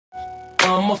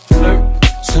I'm a flirt.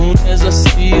 Soon as I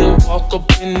see her walk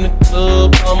up in the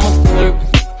club, I'm a flirt.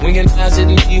 Winking eyes at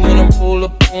me when I roll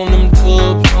up on them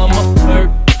dubs, I'm a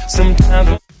flirt.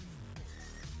 Sometimes.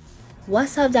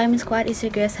 What's up, Diamond Squad? It's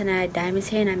your girl Sanaa Diamonds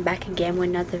here, and I'm back again with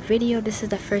another video. This is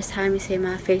the first time you see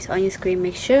my face on your screen.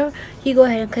 Make sure you go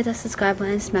ahead and click that subscribe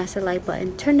button, smash the like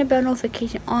button, turn the bell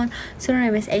notification on so you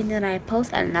don't miss anything that I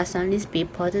post, and last but not least, be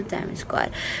part of the Diamond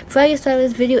Squad. Before I get started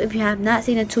with this video, if you have not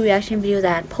seen the 2 reaction videos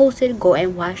that I posted, go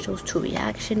and watch those 2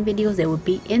 reaction videos. They will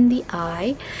be in the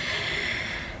eye.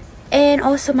 And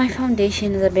also, my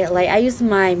foundation is a bit light. I use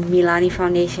my Milani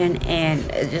foundation, and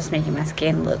it's just making my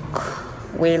skin look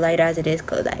way lighter as it is,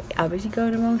 because I obviously got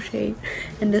in the wrong shade.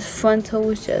 And this frontal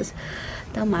was just,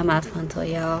 don't mind my frontal,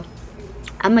 y'all.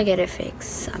 I'm gonna get it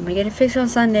fixed. I'm gonna get it fixed on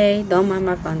Sunday. Don't mind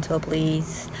my frontal,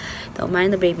 please. Don't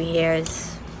mind the baby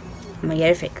hairs. I'm gonna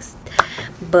get it fixed.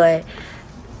 But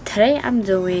today I'm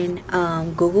doing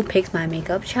Google Picks My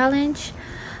Makeup challenge.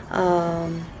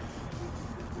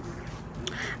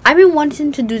 I've been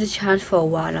wanting to do the challenge for a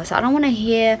while now, so I don't want to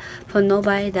hear from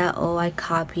nobody that, oh, I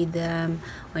copied them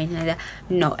or anything like that.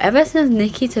 No, ever since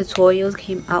Nikki Tutorials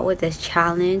came out with this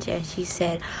challenge and she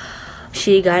said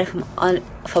she got it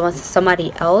from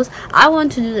somebody else, I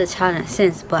want to do the challenge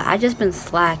since, but I just been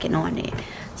slacking on it.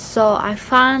 So I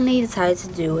finally decided to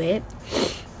do it.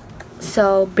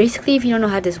 So basically, if you don't know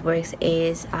how this works,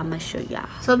 is I'm gonna show y'all.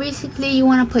 So basically, you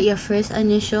want to put your first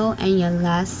initial and your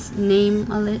last name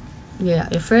on it. Yeah,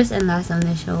 your first and last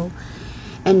initial,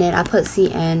 and then I put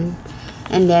CN,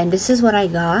 and then this is what I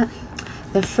got.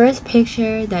 The first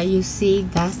picture that you see,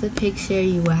 that's the picture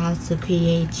you will have to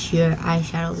create your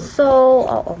eyeshadow look. So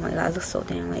oh my god, I look so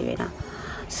damn light right now.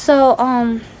 So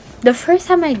the first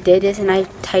time I did this and I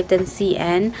typed in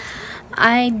CN,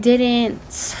 I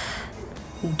didn't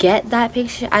get that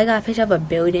picture. I got a picture of a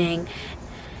building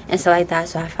and stuff like that,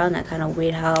 so I found that kind of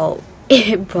weird how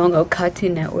it brought up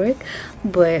Cartoon Network.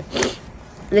 But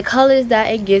the colors that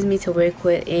it gives me to work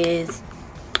with is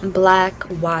black,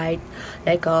 white,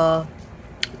 like a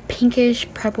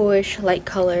pinkish, purplish light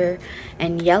color,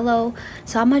 and yellow.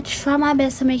 So I'm gonna try my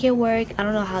best to make it work. I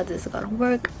don't know how this is gonna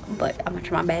work, but I'm gonna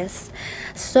try my best.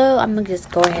 So I'm gonna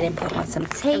just go ahead and put on some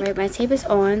tape. Alright, my tape is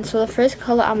on. So the first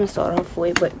color I'm gonna start off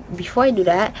with, but before I do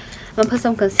that, I'm gonna put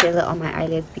some concealer on my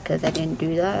eyelids because I didn't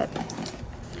do that.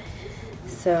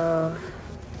 So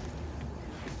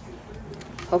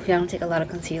hopefully I don't take a lot of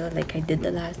concealer like I did the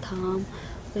last time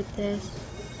with this.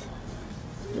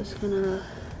 I'm just gonna,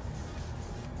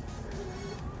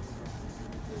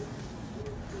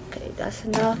 okay, that's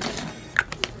enough.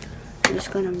 I'm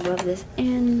just gonna rub this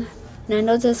in. And I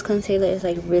know this concealer is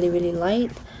like really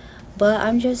light, but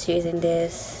I'm just using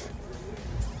this.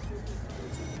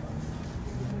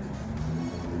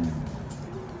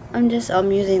 I'm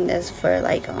using this for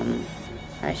like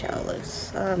eyeshadow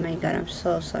looks. Oh my god, I'm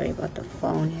so sorry about the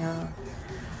phone, y'all.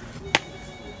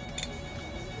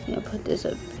 I'm gonna put this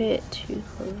a bit too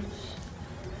close.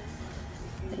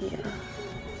 But yeah.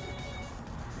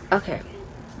 Okay.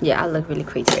 Yeah, I look really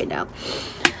crazy right now.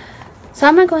 So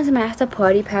I'm gonna go into my After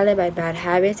Party palette by Bad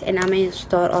Habits, and I'm gonna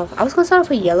start off. I was gonna start off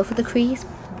with yellow for the crease,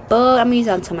 but I'm gonna use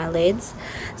it onto my lids.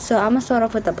 So I'm gonna start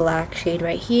off with the black shade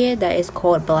right here that is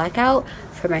called Blackout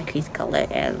for my crease color,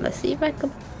 and let's see if I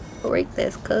can break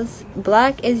this, because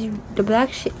black shade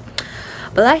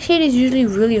is usually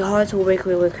really hard to work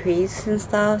with crease and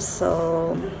stuff.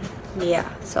 So yeah,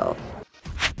 so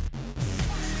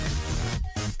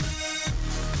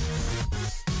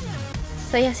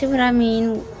yeah, see what I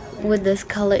mean with this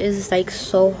color is like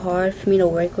so hard for me to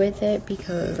work with it,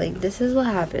 because like this is what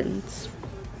happens.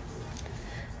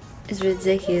 It's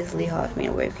ridiculously hard for me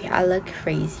to work with. I look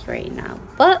crazy right now,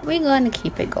 but we're going to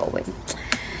keep it going.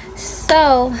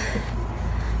 So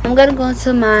I'm gonna go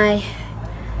into my,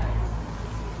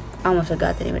 I almost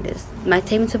forgot the name of this, my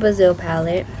Tame to Brazil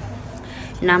palette,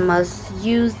 and I must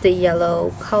use the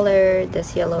yellow color,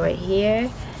 this yellow right here,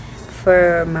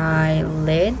 for my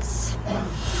lids.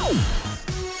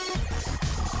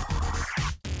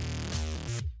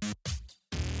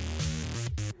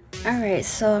 Alright,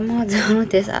 so I'm all done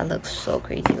with this. I look so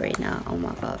crazy right now. Oh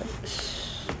my god.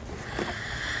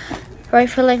 Right,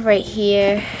 for like right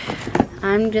here,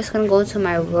 I'm just gonna go into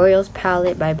my Royals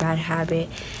palette by Bad Habit,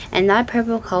 and that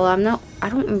purple color, I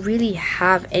don't really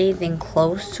have anything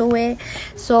close to it,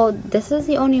 so this is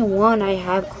the only one I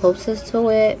have closest to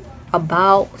it,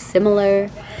 about similar,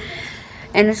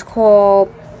 and it's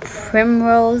called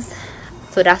Primrose.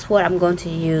 So that's what I'm going to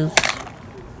use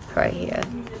right here.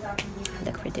 I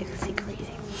look ridiculously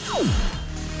crazy.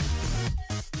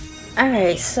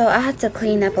 Alright, so I had to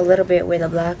clean up a little bit where the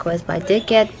black was, but I did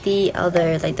get the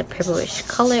other, like the purplish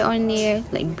color on there,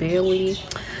 like barely.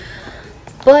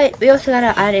 But we also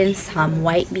gotta add in some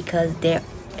white because there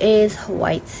is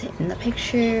white in the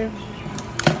picture.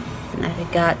 And I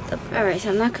forgot the... Alright, so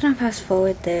I'm not gonna fast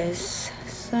forward this.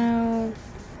 So,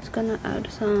 just gonna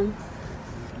add some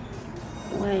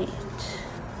white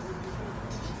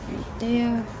right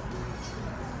there.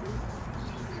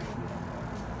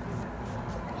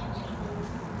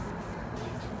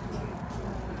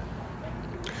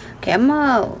 Okay, I'm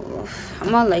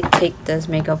gonna like take this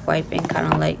makeup wipe and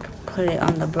kind of like put it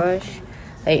on the brush.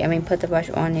 Like, I mean, put the brush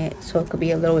on it so it could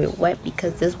be a little bit wet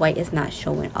because this white is not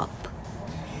showing up.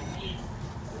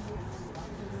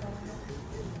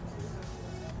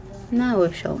 Now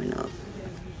it's showing up.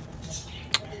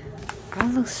 I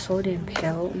look so damn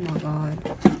pale. Oh my god,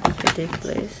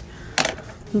 ridiculous.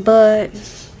 But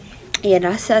yeah,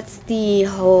 that's the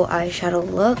whole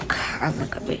eyeshadow look. I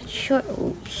look a bit short.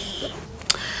 Oops.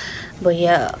 But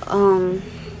yeah, I'm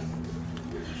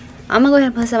gonna go ahead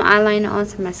and put some eyeliner on,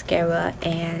 some mascara,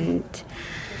 and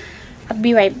I'll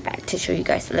be right back to show you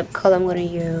guys the lip color I'm gonna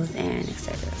use and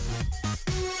etc.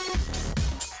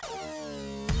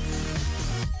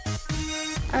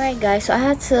 Alright guys, so I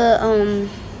had to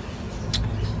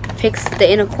fix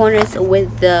the inner corners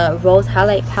with the rose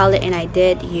highlight palette, and I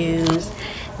did use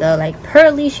the like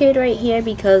pearly shade right here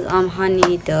because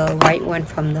honey, the white one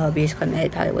from the Base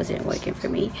Cosmetic palette wasn't working for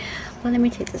me. Well, let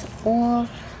me take this off.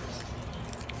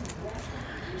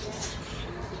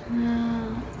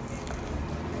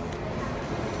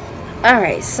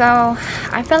 Alright, so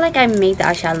I felt like I made the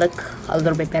eyeshadow look a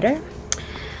little bit better.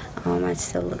 I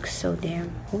still look so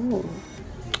damn... Ooh.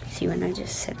 See, when I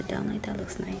just set it down like that,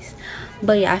 looks nice.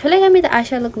 But yeah, I feel like I made the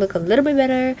eyeshadow look a little bit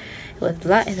better. It's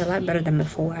a lot better than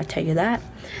before, I'll tell you that.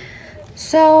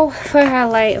 So for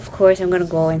highlight, of course, I'm gonna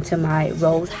go into my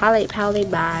rose highlight palette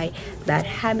by Bad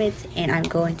Habits, and I'm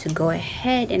going to go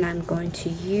ahead and I'm gonna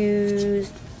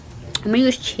use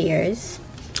Cheers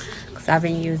because I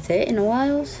haven't used it in a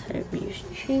while. So I'm gonna use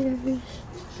Cheers.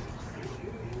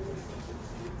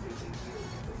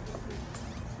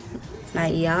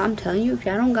 Like, yeah, I'm telling you, if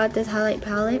y'all don't got this highlight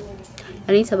palette,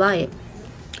 I need to buy it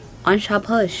on Shop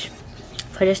Hush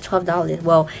for just $12.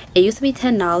 Well, it used to be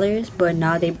 $10, but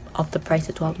now they upped the price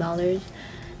to $12.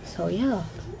 So yeah,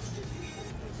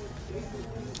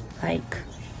 like,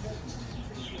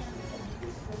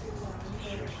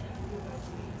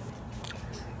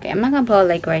 okay, I'm not gonna put it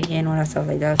like right here and all that stuff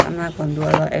like that. So I'm not gonna do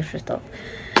a lot of extra stuff.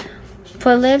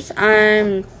 For lips,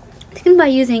 I'm thinking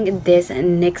about using this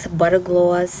NYX Butter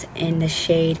Gloss in the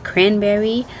shade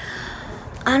Cranberry.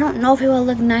 I don't know if it will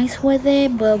look nice with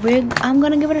it, but I'm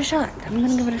gonna give it a shot.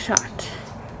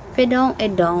 If it don't,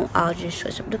 it don't. I'll just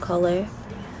switch up the color.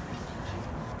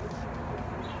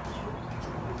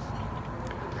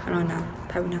 I don't know.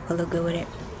 Probably not gonna look good with it.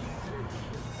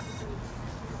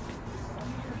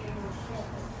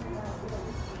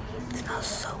 It smells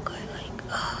so good. Like,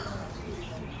 ugh.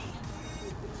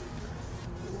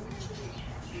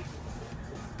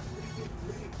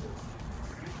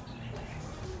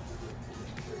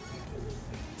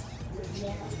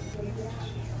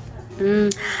 I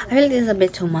feel like this is a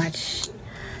bit too much.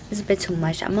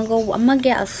 I'm gonna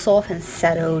get a soft and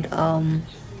settled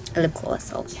lip gloss.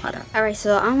 So hold on. Alright,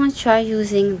 so I'm gonna try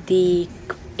using the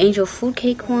Angel Food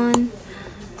Cake one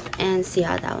and see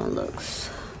how that one looks.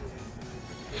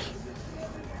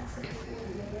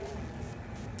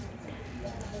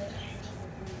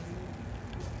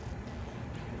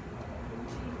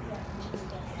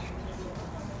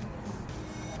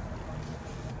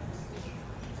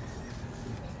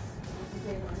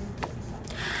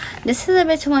 This is a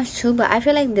bit too much too, but I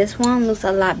feel like this one looks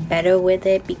a lot better with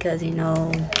it because, you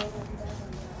know,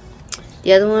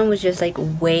 the other one was just like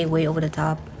way over the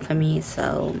top for me.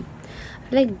 So I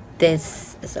feel like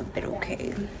this is a bit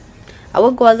okay. I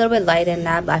would go a little bit lighter than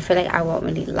that, but I feel like I won't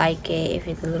really like it if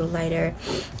it's a little lighter.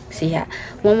 So yeah,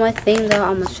 one more thing though, I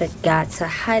almost forgot to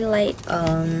highlight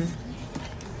under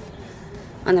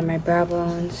my brow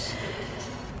bones.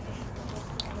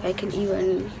 If I can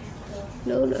even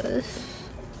notice.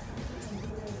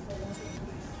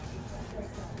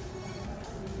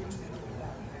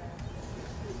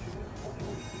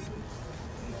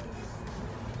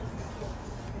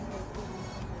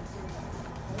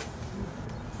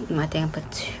 I think I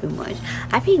put too much.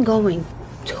 I've been going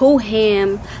too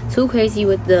crazy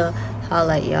with the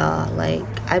highlight, y'all. Like,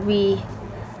 I be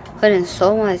putting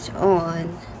so much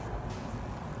on.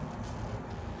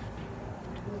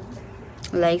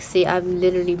 Like, see, I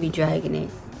literally be dragging it.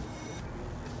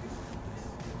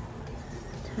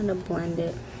 Trying to blend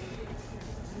it.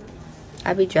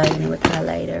 I'll be dragging it with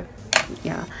highlighter.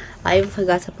 Yeah, I even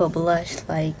forgot to put blush.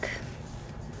 Like,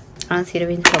 I don't see the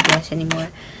reason to put blush anymore.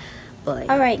 But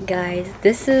alright guys,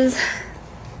 this is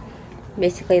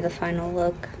basically the final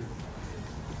look.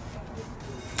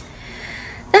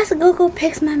 That's Google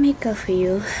Picks My Makeup for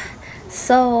you.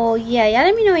 So yeah, y'all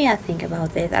let me know what y'all think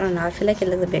about this. I don't know, I feel like it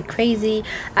looks a bit crazy.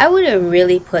 I wouldn't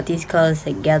really put these colors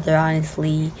together,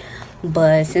 honestly,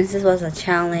 but since this was a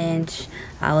challenge,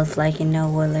 I was like, you know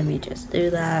what, let me just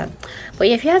do that. But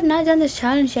yeah, if you have not done this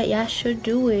challenge yet, y'all should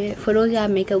do it. For those y'all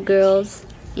makeup girls,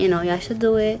 you know, y'all should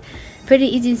do it. Pretty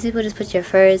easy and simple. Just put your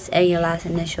first and your last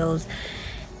initials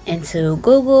into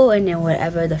Google, and then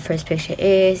whatever the first picture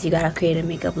is, you gotta create a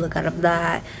makeup look out of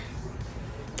that.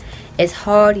 It's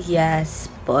hard, yes,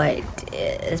 but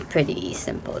it's pretty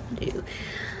simple to do.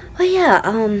 But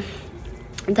yeah,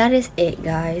 that is it,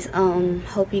 guys.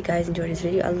 Hope you guys enjoyed this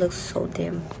video. I look so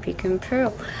damn freaking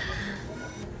pro.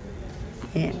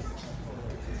 Yeah.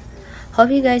 Hope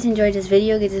you guys enjoyed this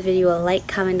video. Give this video a like,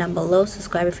 comment down below,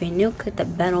 subscribe if you're new, click the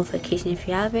bell notification if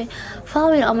you haven't.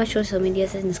 Follow me on all my social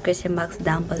medias in the description box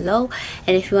down below.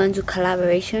 And if you want to do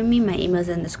collaboration with me, my email is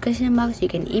in the description box. You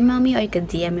can email me or you can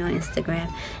DM me on Instagram.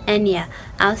 And yeah,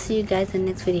 I'll see you guys in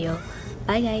the next video.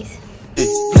 Bye guys.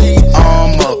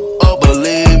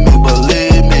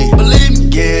 Believe me,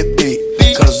 get beat,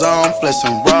 cause I'm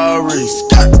flexing Rarries.